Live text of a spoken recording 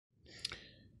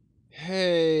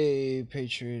Hey,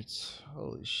 Patriots.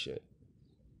 Holy shit.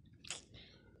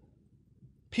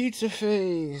 Pizza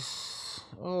face.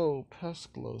 Oh,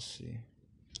 pesklosi.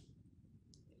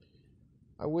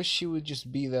 I wish she would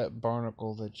just be that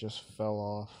barnacle that just fell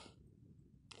off.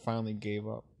 Finally gave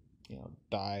up.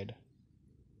 Died.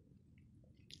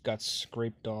 Got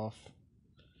scraped off.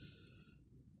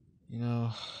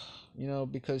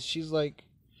 Because she's like,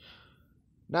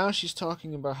 now she's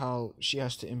talking about how she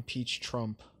has to impeach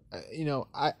Trump.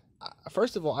 I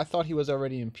first of all, I thought he was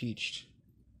already impeached.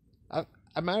 As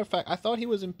a matter of fact, I thought he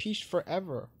was impeached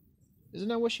forever. Isn't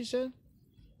that what she said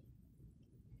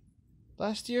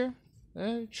last year?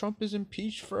 Trump is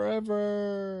impeached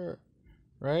forever,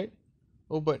 right?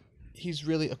 Oh, but he's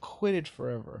really acquitted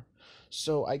forever.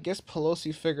 So I guess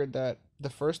Pelosi figured that the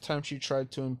first time she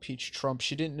tried to impeach Trump,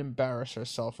 she didn't embarrass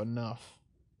herself enough,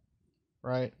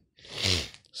 right?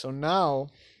 So now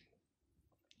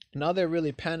they're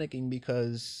really panicking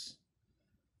because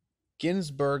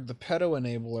Ginsburg, the pedo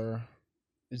enabler,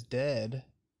 is dead,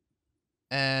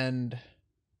 and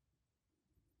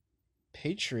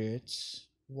Patriots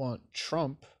want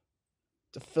Trump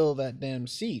to fill that damn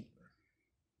seat,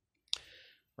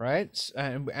 right?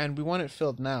 And we want it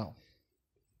filled now,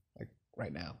 like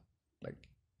right now, like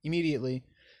immediately,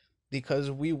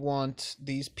 because we want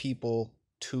these people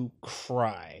to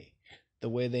cry the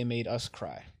way they made us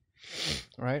cry,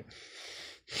 right?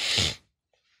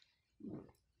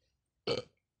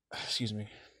 Excuse me.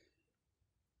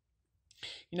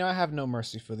 I have no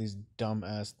mercy for these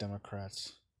dumb-ass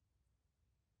Democrats.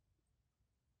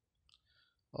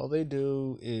 All they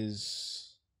do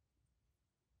is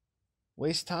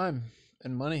waste time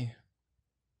and money.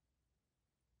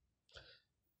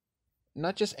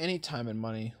 Not just any time and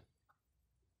money,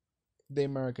 the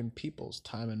American people's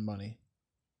time and money.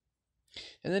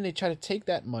 And then they try to take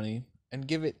that money and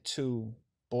give it to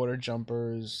border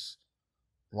jumpers,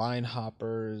 line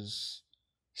hoppers,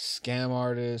 scam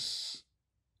artists,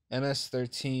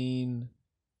 MS-13,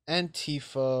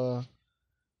 Antifa,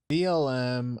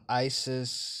 BLM,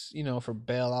 ISIS, for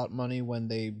bailout money when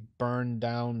they burn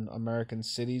down American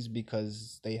cities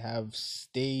because they have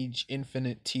stage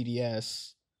infinite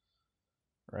TDS,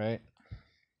 right?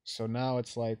 So now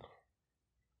it's like,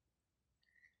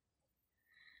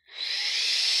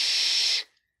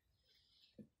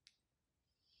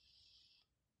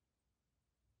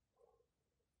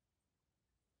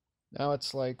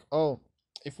 oh,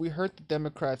 if we hurt the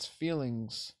Democrats'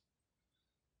 feelings,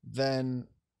 then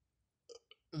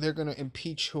they're going to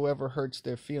impeach whoever hurts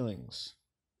their feelings.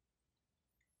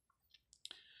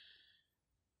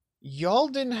 Y'all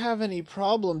didn't have any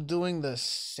problem doing the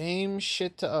same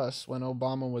shit to us when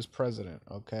Obama was president,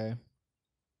 okay?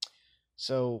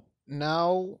 So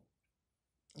now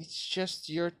it's just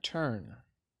your turn,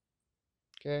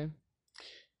 okay?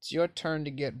 It's your turn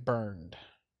to get burned,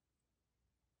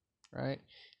 right?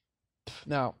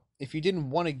 Now, if you didn't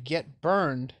want to get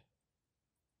burned,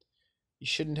 you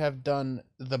shouldn't have done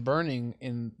the burning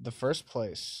in the first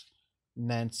place,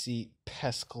 Nancy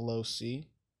Pesklosi.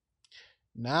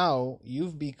 Now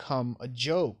you've become a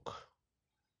joke.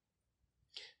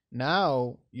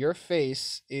 Now your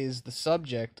face is the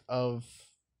subject of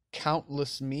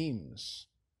countless memes.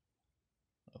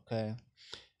 Okay?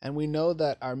 And we know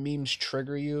that our memes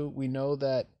trigger you. We know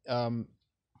that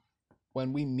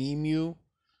when we meme you,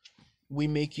 we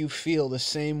make you feel the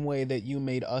same way that you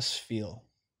made us feel.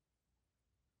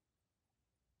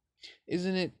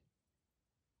 Isn't it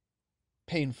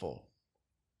painful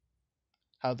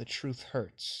how the truth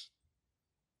hurts?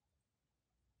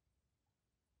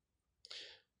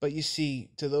 But you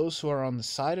see, to those who are on the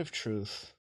side of truth,